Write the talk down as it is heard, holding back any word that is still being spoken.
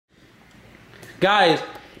Guys,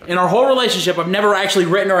 in our whole relationship, I've never actually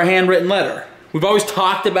written her a handwritten letter. We've always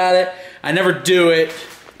talked about it. I never do it.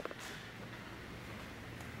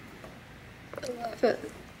 I love it.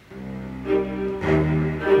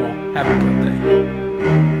 Well, happy birthday.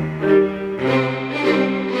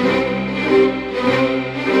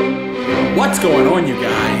 What's going on, you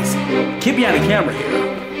guys? KidBehindACamera here.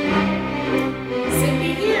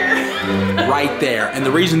 Cindy here. Right there. And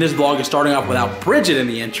the reason this vlog is starting off without Bridget in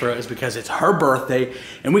the intro is because it's her birthday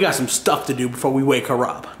and we got some stuff to do before we wake her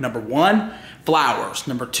up. Number 1, flowers.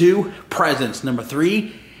 Number 2, presents. Number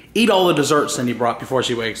 3, eat all the desserts Cindy brought before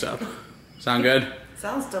she wakes up. Sound good?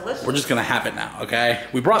 Sounds delicious. We're just gonna have it now, okay?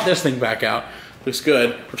 We brought this thing back out. Looks good.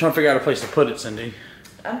 We're trying to figure out a place to put it, Cindy.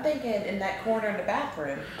 I'm thinking in that corner in the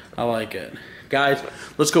bathroom. I like it. Guys,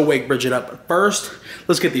 let's go wake Bridget up. But first,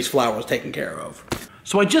 let's get these flowers taken care of.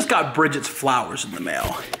 So I just got Bridget's flowers in the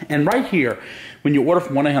mail. And right here, when you order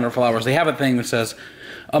from 1-800-Flowers, they have a thing that says,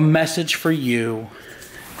 a message for you.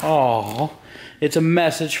 Oh, it's a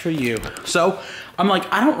message for you. So I'm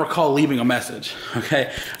like, I don't recall leaving a message,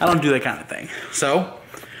 okay? I don't do that kind of thing. So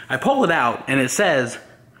I pull it out and it says,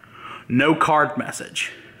 no card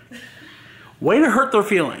message. Way to hurt their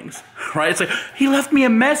feelings, right? It's like, he left me a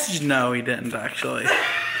message. No, he didn't actually.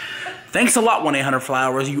 Thanks a lot,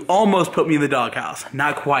 1-800-Flowers. You almost put me in the doghouse.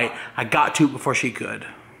 Not quite. I got to it before she could.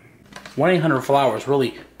 1-800-Flowers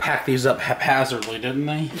really packed these up haphazardly, didn't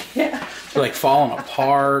they? Yeah. They're like falling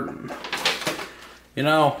apart. You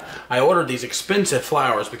know, I ordered these expensive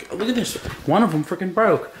flowers. Because, look at this. One of them freaking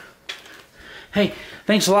broke. Hey,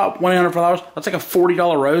 thanks a lot, 1-800-Flowers. That's like a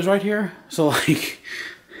 $40 rose right here. So like,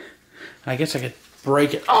 I guess I could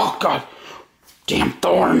break it. Oh God, damn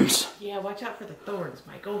thorns. Yeah, watch out for the thorns,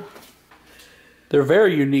 Michael. They're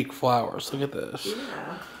very unique flowers. Look at this.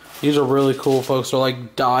 Yeah. These are really cool, folks. They're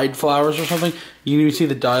like dyed flowers or something. You can even see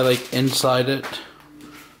the dye like inside it.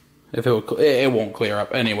 If it would, it won't clear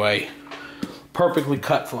up anyway. Perfectly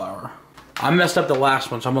cut flower. I messed up the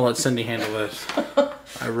last one, so I'm gonna let Cindy handle this.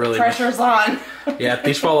 I really. Pressure's on. Yeah, if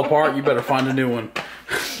these fall apart, you better find a new one,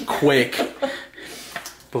 quick.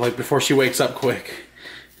 But like before she wakes up, quick.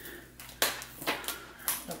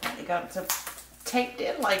 They got it taped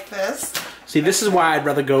in like this. See, this is why I'd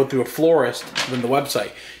rather go through a florist than the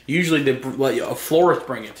website. Usually they let a florist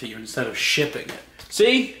bring it to you instead of shipping it.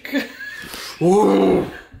 See?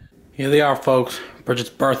 Woo. Here they are, folks. Bridget's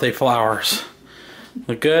birthday flowers.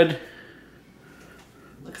 Look good?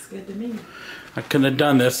 Looks good to me. I couldn't have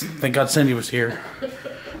done this. Thank God Cindy was here.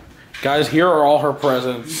 Guys, here are all her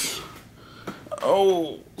presents.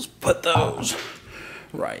 Oh, let's put those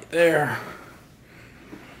right there.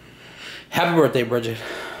 Happy birthday, Bridget.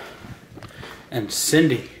 And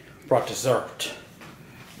Cindy brought dessert.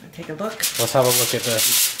 Take a look. Let's have a look at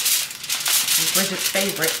this. Bridget's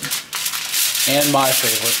favorite. And my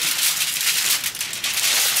favorite.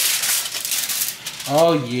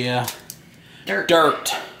 Oh yeah. Dirt.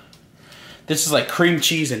 Dirt. This is like cream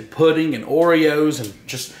cheese and pudding and Oreos and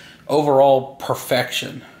just overall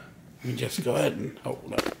perfection. Let me just go ahead and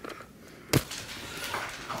open it.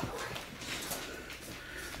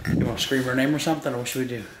 You want to scream her name or something, or what should we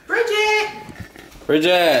do? Bridget!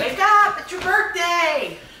 Bridget! Wake up! It's your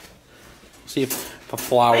birthday! See if a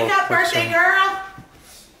flower. Wake up, birthday girl!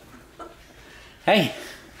 Hey!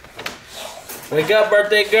 Wake up,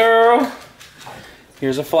 birthday girl!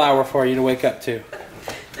 Here's a flower for you to wake up to.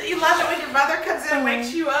 Do you love it when your mother comes in and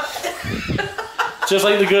wakes you up? Just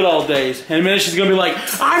like the good old days. In a minute she's gonna be like,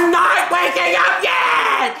 I'm not waking up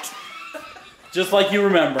yet! Just like you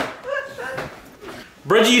remember.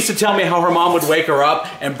 Bridget used to tell me how her mom would wake her up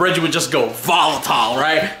and Bridget would just go volatile,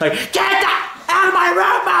 right? Like, get that out of my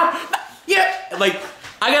room, Mom! Yeah! Like,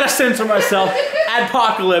 I gotta censor myself.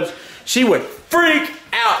 Adpocalypse. She would freak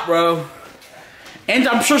out, bro. And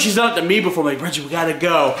I'm sure she's done it to me before. Like, Bridget, we gotta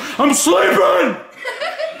go. I'm sleeping!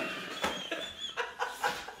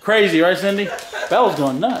 Crazy, right, Cindy? Bella's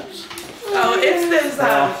going nuts. Oh, it's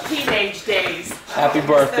those teenage days. Happy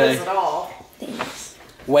birthday. It all. Thanks.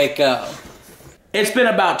 Wake up. It's been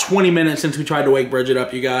about 20 minutes since we tried to wake Bridget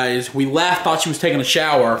up, you guys. We left, thought she was taking a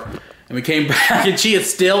shower, and we came back and she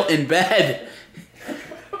is still in bed.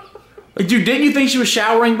 Like, dude, didn't you think she was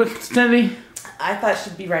showering with Cindy? I thought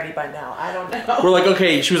she'd be ready by now. I don't know. We're like,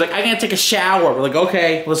 okay. She was like, I gotta take a shower. We're like,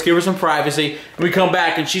 okay, let's give her some privacy. And we come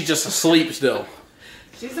back and she's just asleep still.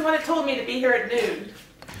 She's the one that told me to be here at noon.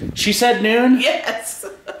 She said noon? Yes.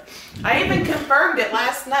 I even confirmed it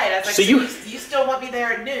last night. I was like, So you still want me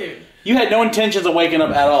there at noon? You had no intentions of waking up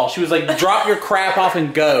at all. She was like, drop your crap off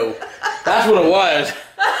and go. That's what it was.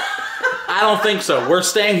 I don't think so. We're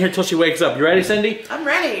staying here till she wakes up. You ready, Cindy? I'm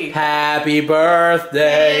ready. Happy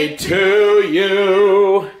birthday to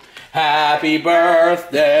you. Happy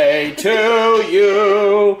birthday to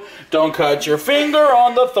you. Don't cut your finger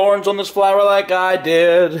on the thorns on this flower like I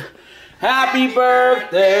did. Happy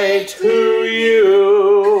birthday to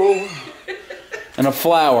you. And a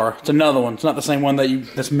flower. It's another one. It's not the same one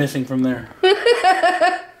that's missing from there.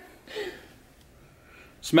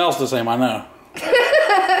 Smells the same, I know.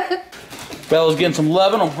 Bella's getting some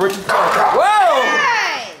loving on Bridgette's birthday. Whoa!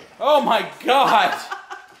 Hey! Oh my God.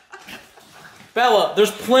 Bella,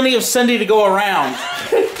 there's plenty of Cindy to go around.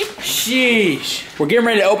 Sheesh. We're getting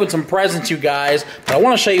ready to open some presents, you guys. But I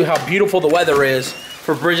want to show you how beautiful the weather is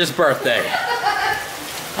for Bridgette's birthday.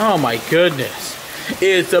 Oh my goodness.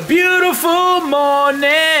 It's a beautiful morning.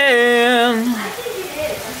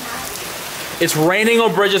 It's raining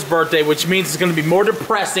on Bridgette's birthday, which means it's going to be more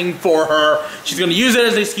depressing for her. She's going to use it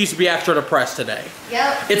as an excuse to be extra depressed today.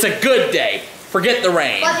 Yep. It's a good day. Forget the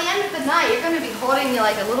rain. By the end of the night, you're going to be holding me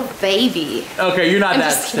like a little baby. Okay, you're not I'm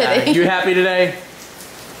that just sad. kidding. You happy today?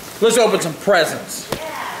 Let's open some presents.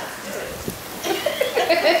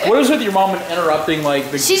 What is with your mom and interrupting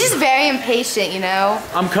like the... She's just very impatient, you know?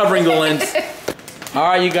 I'm covering the lens. All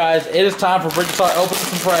right, you guys, it is time for Bridget to start opening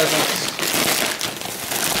some presents.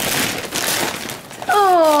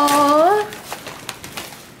 Aww.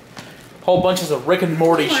 Whole bunches of Rick and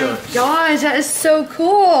Morty shirts. Gosh, that is so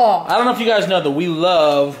cool. I don't know if you guys know that we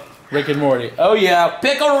love Rick and Morty. Oh yeah,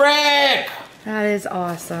 Pickle Rick! That is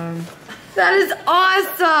awesome. That is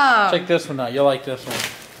awesome. Check this one out. You'll like this one.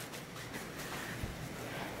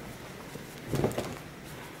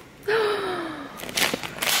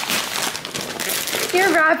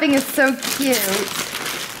 Your wrapping is so cute.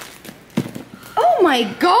 Oh my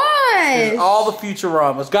gosh! All the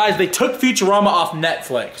Futuramas. Guys, they took Futurama off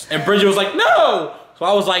Netflix. And Bridget was like, no! So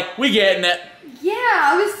I was like, we getting it. Yeah,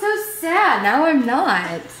 I was so sad. Now I'm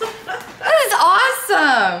not. That is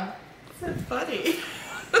awesome. So funny.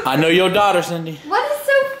 I know your daughter, Cindy. What is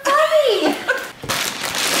so funny?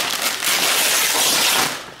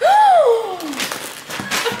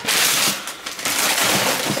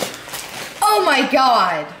 Oh my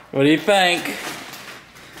god. What do you think?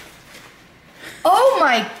 Oh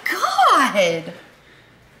my god.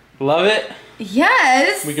 Love it?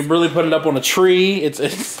 Yes. We can really put it up on a tree. It's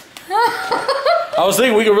I was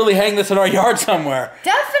thinking we could really hang this in our yard somewhere.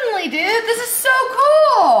 Definitely, dude. This is so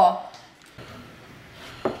cool.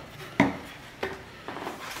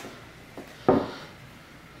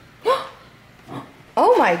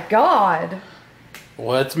 Oh my god.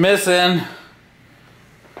 What's missing?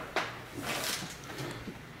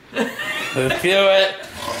 Let's do it.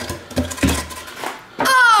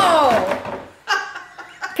 Oh!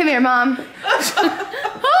 Come here, Mom.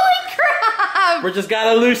 Holy crap! We just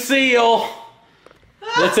got a Lucille.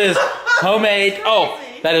 This is homemade. Oh,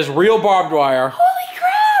 that is real barbed wire. Holy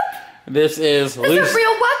crap! This is That's a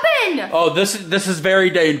real weapon! Oh, this is very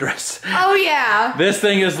dangerous. Oh yeah. This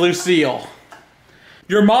thing is Lucille.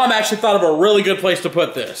 Your mom actually thought of a really good place to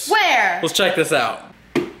put this. Where? Let's check this out.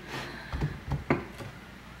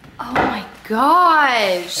 Oh my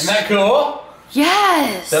gosh. Isn't that cool?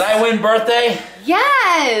 Yes. Did I win birthday?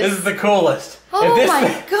 Yes. This is the coolest. Oh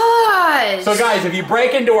my gosh. So guys, if you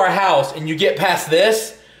break into our house and you get past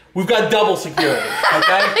this, we've got double security,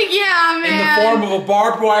 okay? Yeah, man. In the form of a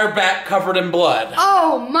barbed wire bat covered in blood.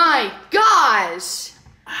 Oh my gosh.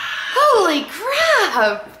 Holy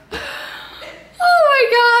crap. Oh my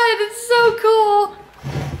god, it's so cool.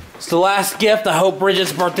 It's the last gift. I hope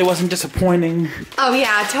Bridgette's birthday wasn't disappointing. Oh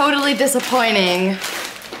yeah, totally disappointing.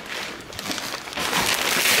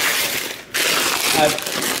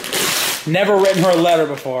 I've never written her a letter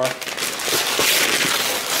before.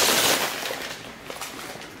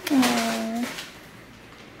 Aww.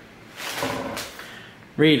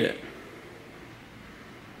 Read it.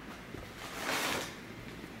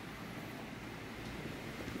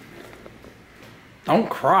 Don't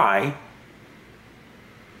cry.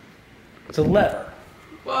 It's a letter.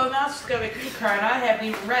 Well, now she's gonna make me cry and I haven't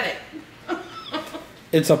even read it.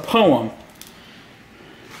 It's a poem.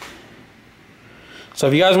 So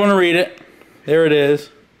if you guys want to read it, there it is.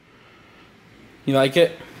 You like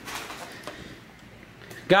it?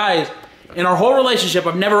 Guys, in our whole relationship,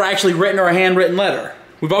 I've never actually written her a handwritten letter.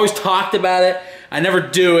 We've always talked about it. I never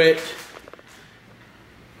do it.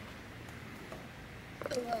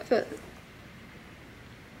 I love it.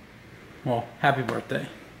 Well, happy birthday.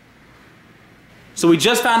 So we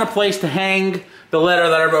just found a place to hang the letter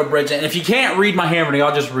that I wrote Bridget. And if you can't read my handwriting,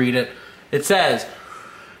 I'll just read it. It says,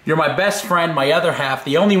 You're my best friend, my other half,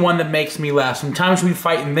 the only one that makes me laugh. Sometimes we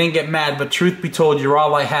fight and then get mad, but truth be told, you're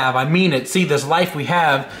all I have. I mean it. See, this life we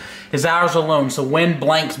have is ours alone. So when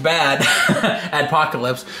blank's bad,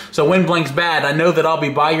 apocalypse. So when blank's bad, I know that I'll be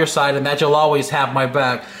by your side and that you'll always have my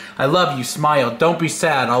back. I love you, smile, don't be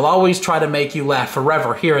sad. I'll always try to make you laugh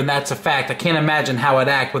forever here, and that's a fact. I can't imagine how I'd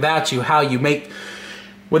act without you, how you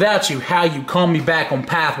call me back on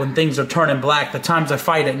path when things are turning black. The times I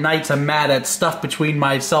fight at nights I'm mad at, stuff between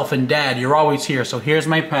myself and dad. You're always here, so here's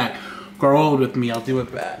my pack. Grow old with me, I'll do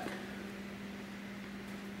it back.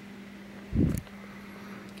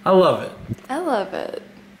 I love it. I love it.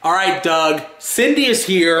 All right, Doug, Cindy is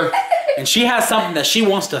here, and she has something that she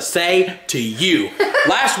wants to say to you.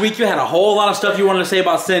 Last week you had a whole lot of stuff you wanted to say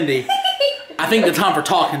about Cindy. I think the time for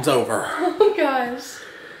talking's over. Oh gosh.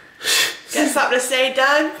 Got something to say,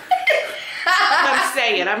 Doug? I'm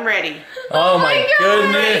saying, I'm ready. Oh my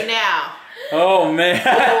goodness. Ready now. Oh man.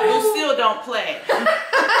 Lucille don't play.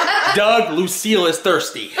 Doug, Lucille is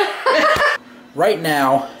thirsty. Right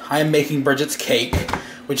now, I am making Bridgette's cake,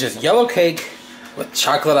 which is yellow cake with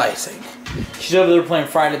chocolate icing. She's over there playing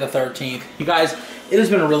Friday the 13th. You guys, it has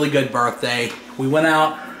been a really good birthday. We went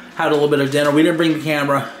out, had a little bit of dinner. We didn't bring the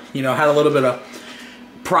camera, you know, had a little bit of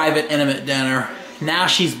private, intimate dinner. Now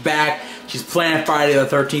she's back. She's playing Friday the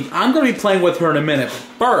 13th. I'm going to be playing with her in a minute.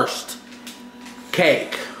 But first,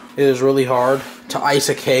 cake. It is really hard to ice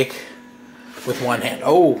a cake with one hand.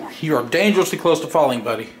 Oh, you are dangerously close to falling,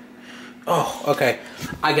 buddy. Oh, okay.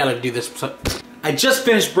 I got to do this. I just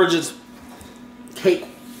finished Bridgette's cake.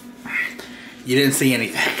 You didn't see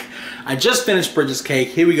anything. I just finished Bridgette's cake.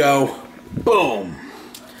 Here we go. Boom.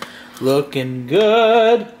 Looking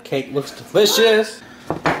good. Cake looks delicious.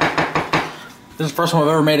 This is the first time I've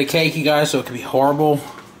ever made a cake, you guys, so it could be horrible.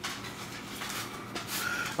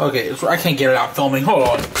 Okay, I can't get it out filming. Hold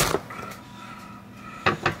on.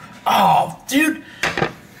 Oh, dude.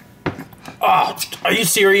 Oh, are you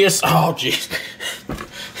serious? Oh, jeez.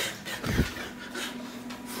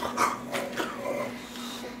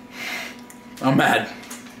 I'm mad.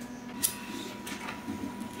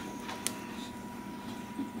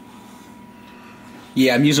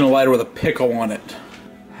 Yeah, I'm using a lighter with a pickle on it.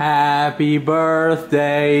 Happy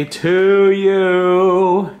birthday to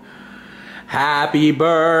you. Happy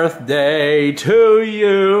birthday to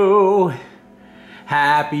you.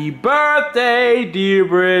 Happy birthday, dear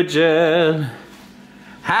Bridgette.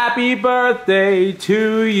 Happy birthday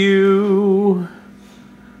to you.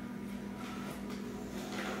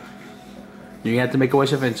 You're gonna have to make a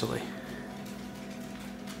wish eventually.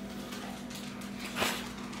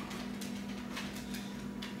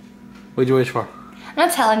 What'd you wish for? I'm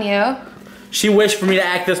not telling you. She wished for me to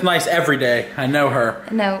act this nice every day. I know her.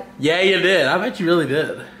 No. Yeah, you did. I bet you really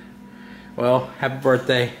did. Well, happy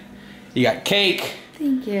birthday. You got cake.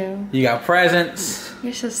 Thank you. You got presents.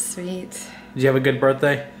 You're so sweet. Did you have a good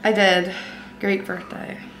birthday? I did. Great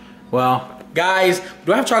birthday. Well, guys,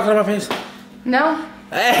 do I have chocolate on my face? No.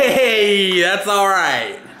 Hey, that's all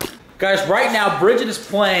right. Guys, right now, Bridgette is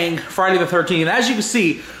playing Friday the 13th. And as you can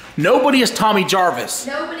see, nobody is Tommy Jarvis.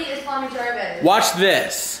 Nobody is Tommy Jarvis. Watch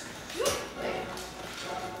this.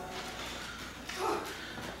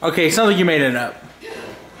 Okay, sounds like you made it up.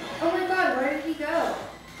 Oh my god, where did he go?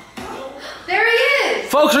 There he is!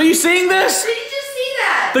 Folks, are you seeing this? Did you just see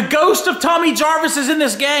that? The ghost of Tommy Jarvis is in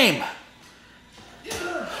this game.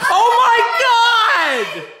 Oh my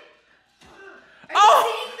god!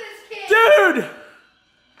 Oh, dude!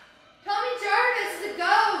 Tommy Jarvis is a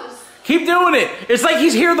ghost. Keep doing it. It's like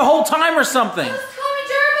he's here the whole time or something. Who's Tommy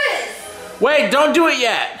Jarvis? Wait, don't do it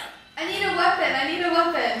yet. I need a weapon. I need a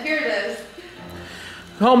weapon. Here it is.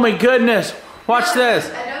 Oh my goodness. Watch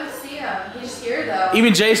this. I don't see him. He's here though.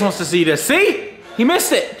 Even Jason wants to see this. See? He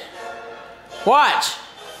missed it. Watch.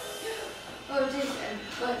 Oh, Jason.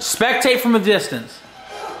 Look. Spectate from a distance.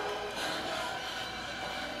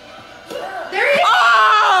 There he is.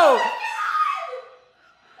 Oh!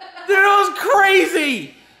 Dude, that was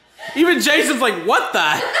crazy. Even Jason's like, what the?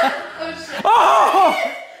 Oh, shit. Oh!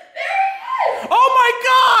 There he is. Oh my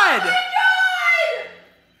god! Oh my god!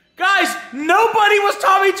 Guys, nobody was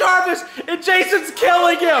Tommy Jarvis, and Jason's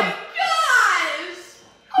killing him. Oh my gosh!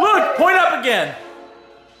 Look, point up again.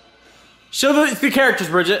 Show the characters,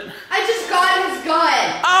 Bridgette. I just got his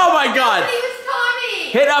gun. Oh my god. Nobody was Tommy.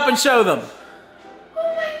 Hit up and show them.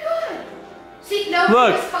 Oh my god. See, nobody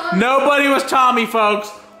Look, was Tommy. nobody was Tommy, folks.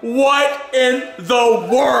 What in the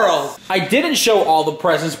world? I didn't show all the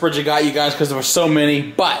presents Bridgette got you guys because there were so many,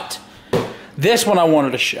 but this one I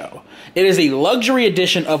wanted to show. It is a luxury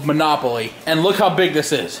edition of Monopoly, and look how big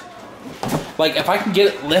this is. Like, if I can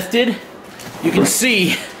get it lifted, you can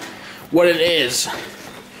see what it is.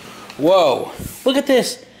 Whoa. Look at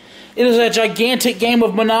this. It is a gigantic game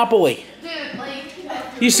of Monopoly. Dude, like...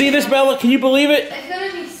 You see this, Bella? Can you believe it? It's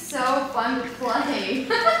gonna be so fun to play.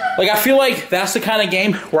 Like, I feel like that's the kind of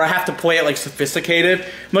game where I have to play it, like, sophisticated.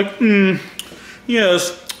 I'm like,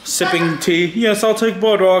 yes, sipping tea. Yes, I'll take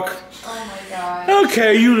Boardwalk. Oh my god.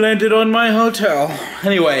 Okay, you landed on my hotel.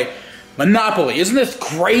 Anyway, Monopoly. Isn't this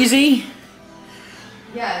crazy?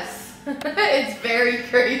 Yes. It's very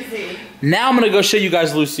crazy. Now I'm going to go show you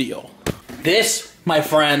guys Lucille. This, my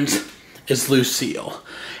friends, is Lucille.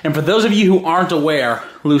 And for those of you who aren't aware,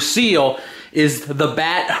 Lucille is the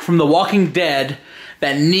bat from The Walking Dead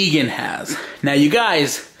that Negan has. Now, you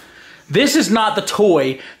guys, this is not the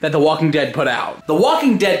toy that The Walking Dead put out. The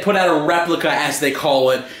Walking Dead put out a replica, as they call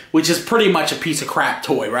it, which is pretty much a piece of crap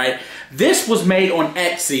toy, right? This was made on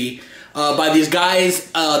Etsy by these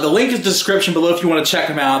guys. The link is in the description below if you want to check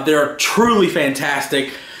them out. They're truly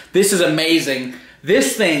fantastic. This is amazing.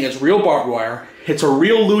 This thing is real barbed wire. It's a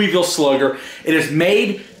real Louisville Slugger. It is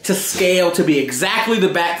made to scale to be exactly the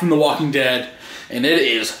bat from The Walking Dead, and it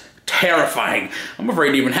is terrifying. I'm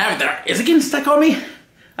afraid to even have it there. Is it getting stuck on me?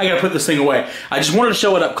 I gotta put this thing away. I just wanted to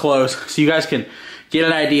show it up close so you guys can get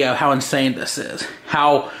an idea of how insane this is.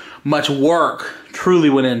 How much work truly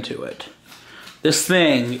went into it. This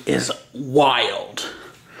thing is wild.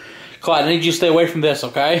 Clyde, I need you to stay away from this,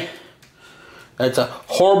 okay? It's a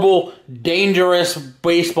horrible, dangerous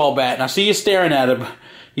baseball bat. And I see you staring at it.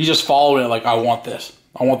 You just following it like, I want this.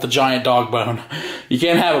 I want the giant dog bone. You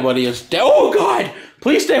can't have it, buddy. It's oh, God!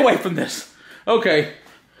 Please stay away from this. Okay.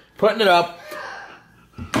 Putting it up.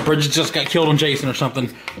 Bridget just got killed on Jason or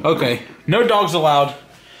something. Okay. No dogs allowed.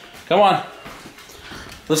 Come on.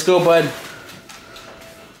 Let's go, bud.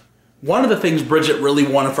 One of the things Bridget really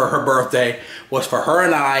wanted for her birthday was for her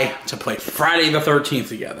and I to play Friday the 13th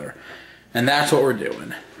together. And that's what we're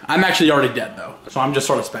doing. I'm actually already dead, though, so I'm just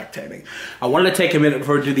sort of spectating. I wanted to take a minute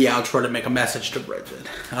before we do the outro to make a message to Bridget.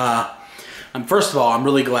 First of all, I'm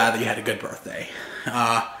really glad that you had a good birthday.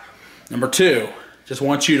 Number two, just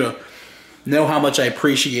want you to know how much I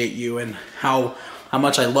appreciate you and how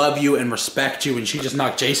much I love you and respect you. And she just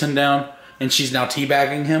knocked Jason down, and she's now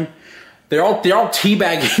teabagging him. They're all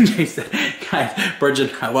teabagging Jason. Guys,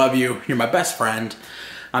 Bridget, I love you. You're my best friend.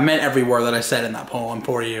 I meant every word that I said in that poem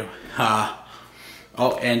for you.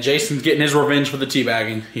 Oh, and Jason's getting his revenge for the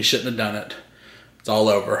teabagging. He shouldn't have done it. It's all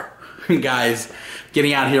over. Guys,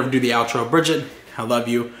 getting out here to do the outro. Bridget, I love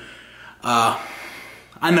you.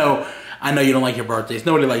 I know you don't like your birthdays.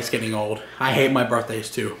 Nobody likes getting old. I hate my birthdays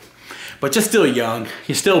too. But you're still young.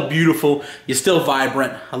 You're still beautiful. You're still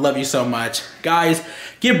vibrant. I love you so much. Guys,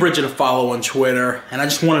 give Bridget a follow on Twitter. And I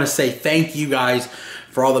just wanted to say thank you guys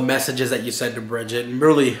for all the messages that you said to Bridget. And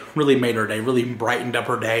really, really made her day. Really brightened up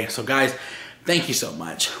her day. So guys, thank you so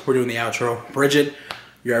much. We're doing the outro. Bridget,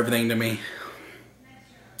 you're everything to me.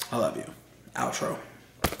 I love you. Outro.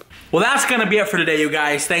 Well, that's going to be it for today, you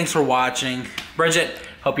guys. Thanks for watching. Bridget,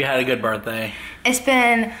 hope you had a good birthday. It's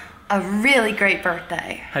been a really great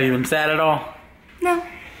birthday. Have you been sad at all? No.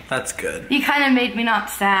 That's good. You kind of made me not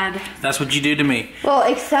sad. That's what you do to me. Well,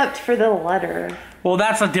 except for the letter. Well,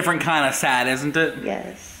 that's a different kind of sad, isn't it?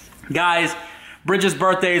 Yes. Guys, Bridget's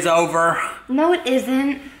birthday is over. No, it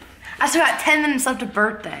isn't. I still got 10 minutes left of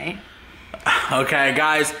birthday. Okay,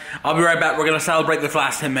 guys, I'll be right back. We're going to celebrate this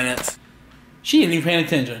last 10 minutes. She ain't even paying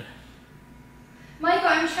attention. Michael,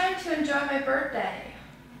 I'm trying to enjoy my birthday.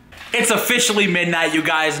 It's officially midnight, you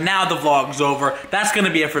guys. Now the vlog's over. That's going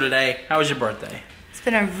to be it for today. How was your birthday? It's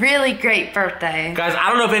been a really great birthday. Guys, I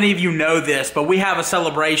don't know if any of you know this, but we have a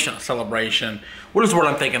celebration. What is the word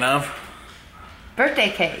I'm thinking of?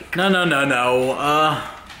 Birthday cake. No.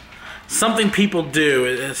 Something people do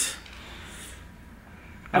is...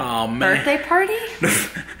 Oh, man. Birthday party?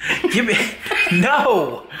 Give me...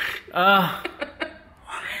 No!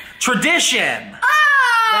 Tradition!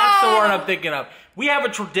 Oh! That's the word I'm thinking of. We have a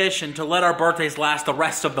tradition to let our birthdays last the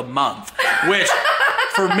rest of the month, which,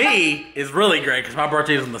 for me, is really great because my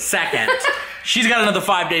birthday is on the 2nd. She's got another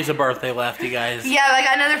 5 days of birthday left, you guys. Yeah, I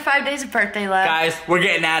got another 5 days of birthday left. Guys, we're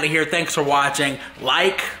getting out of here. Thanks for watching.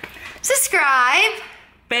 Like. Subscribe.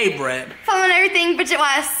 Favorite. Follow on everything, Bridget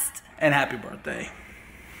West. And happy birthday.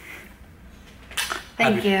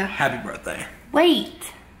 Thank you. Happy birthday.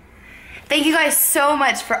 Wait. Thank you guys so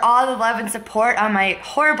much for all the love and support on my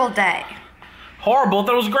horrible day. Horrible?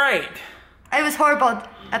 That was great. It was horrible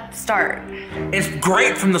at the start. It's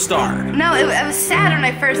great from the start. No, it was sad when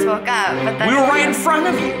I first woke up. But then we were right in front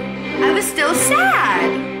of you. I was still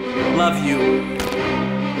sad. Love you.